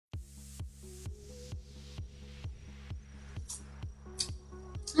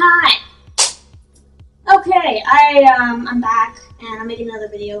Okay, I'm back and I'm making another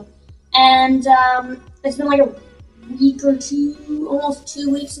video, and it's been like a week or two, almost 2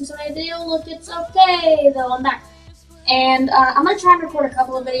 weeks since I made a video. Look, it's okay though. I'm back, and I'm gonna try and record a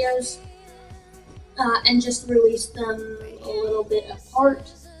couple of videos and just release them a little bit apart,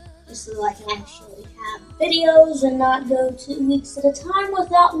 just so that I can actually have videos and not go 2 weeks at a time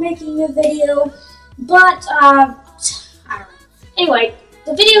without making a video. But I don't know. Anyway.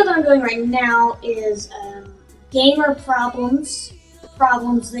 The video that I'm doing right now is gamer problems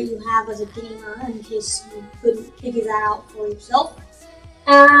that you have as a gamer, in case you couldn't figure that out for yourself.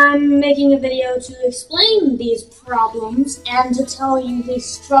 I'm making a video to explain these problems and to tell you the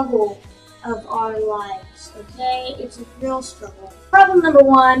struggle of our lives, okay? It's a real struggle. Problem number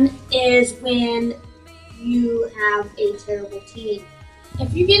one is when you have a terrible team.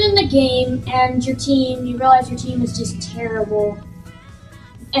 If you get in the game and you realize your team is just terrible,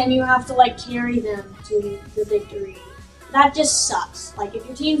 and you have to carry them to the victory. That just sucks. If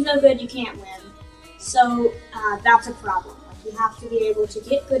your team's no good, you can't win. So that's a problem. You have to be able to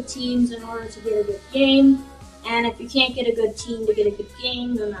get good teams in order to get a good game. And if you can't get a good team to get a good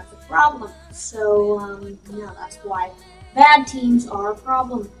game, then that's a problem. So that's why bad teams are a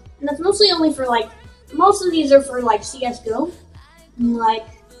problem. And that's mostly only for most of these are for CS:GO,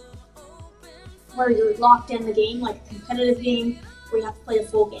 where you're locked in the game, a competitive game, where you have to play the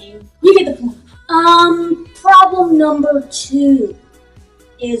full game. You get the point. Problem number two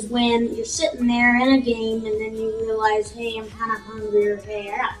is when you're sitting there in a game and then you realize, hey, I'm kind of hungry, or hey,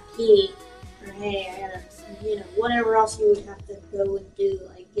 I gotta pee, or hey, I gotta, whatever else you would have to go and do,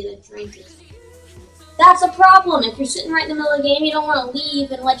 get a drink or something. That's a problem. If you're sitting right in the middle of the game, you don't want to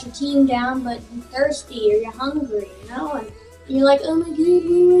leave and let your team down, but you're thirsty or you're hungry, and you're like, oh my god, what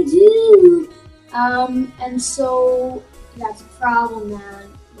do I do? And so that's a problem,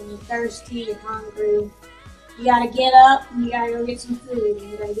 man. When you're thirsty, you're hungry, you gotta get up and you gotta go get some food,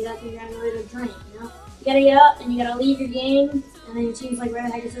 and you gotta get up and you gotta go get a drink, You gotta get up and you gotta leave your game, and then your team's like, where the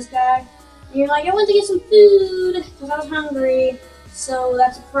heck is this guy? And you're like, I went to get some food because I was hungry, so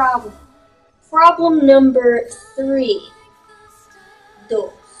that's a problem. Problem number three.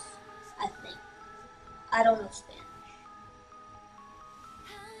 Dos, I think. I don't know Spanish.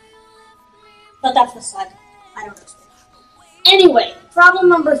 But that's the side. I don't know Spanish. Anyway, problem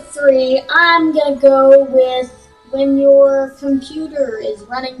number three, I'm gonna go with when your computer is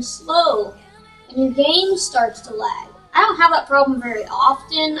running slow and your game starts to lag. I don't have that problem very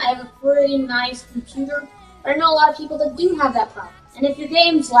often. I have a pretty nice computer, but I know a lot of people that do have that problem. And if your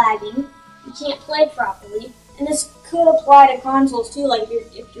game's lagging, you can't play properly. And this could apply to consoles too,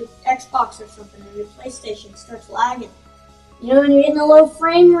 if your Xbox or something, or your PlayStation starts lagging. And you're getting a low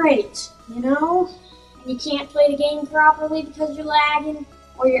frame rate, and you can't play the game properly because you're lagging,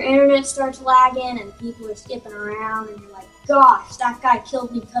 or your internet starts lagging and people are skipping around and you're like, gosh, that guy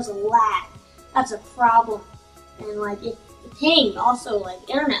killed me because of lag. That's a problem. And it pinged also,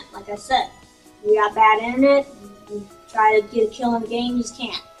 internet, like I said. You got bad internet, you try to get a kill in the game, you just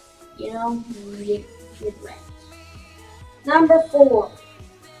can't. You get wrecked. Number four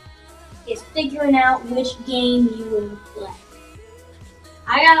is figuring out which game you want to play.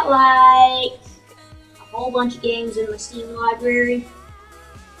 I got a whole bunch of games in my Steam library,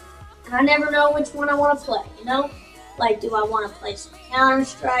 and I never know which one I want to play, do I want to play some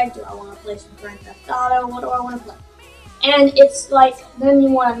Counter-Strike, do I want to play some Grand Theft Auto, what do I want to play? And it's then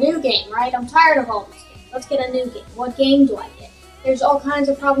you want a new game, right? I'm tired of all these games, let's get a new game. What game do I get? There's all kinds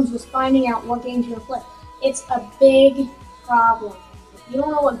of problems with finding out what games you're going to play. It's a big problem. If you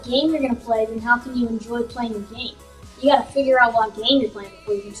don't know what game you're going to play, then how can you enjoy playing the game? You got to figure out what game you're playing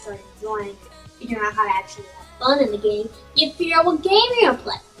before you can start enjoying, figuring out how to actually have fun in the game. You have to figure out what game you're going to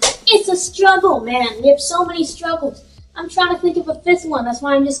play. It's a struggle, man. We have so many struggles. I'm trying to think of a fifth one. That's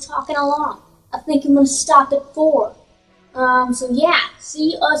why I'm just talking along. I think I'm going to stop at 4. So yeah,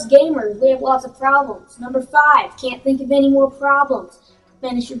 see, us gamers, we have lots of problems. Number 5, can't think of any more problems.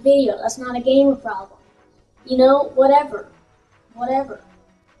 Finish your video. That's not a gamer problem. Whatever.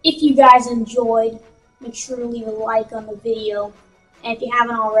 If you guys enjoyed, make sure to leave a like on the video. And if you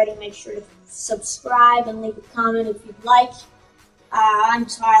haven't already, make sure to subscribe and leave a comment if you'd like. I'm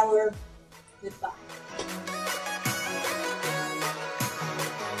Tyler. Goodbye.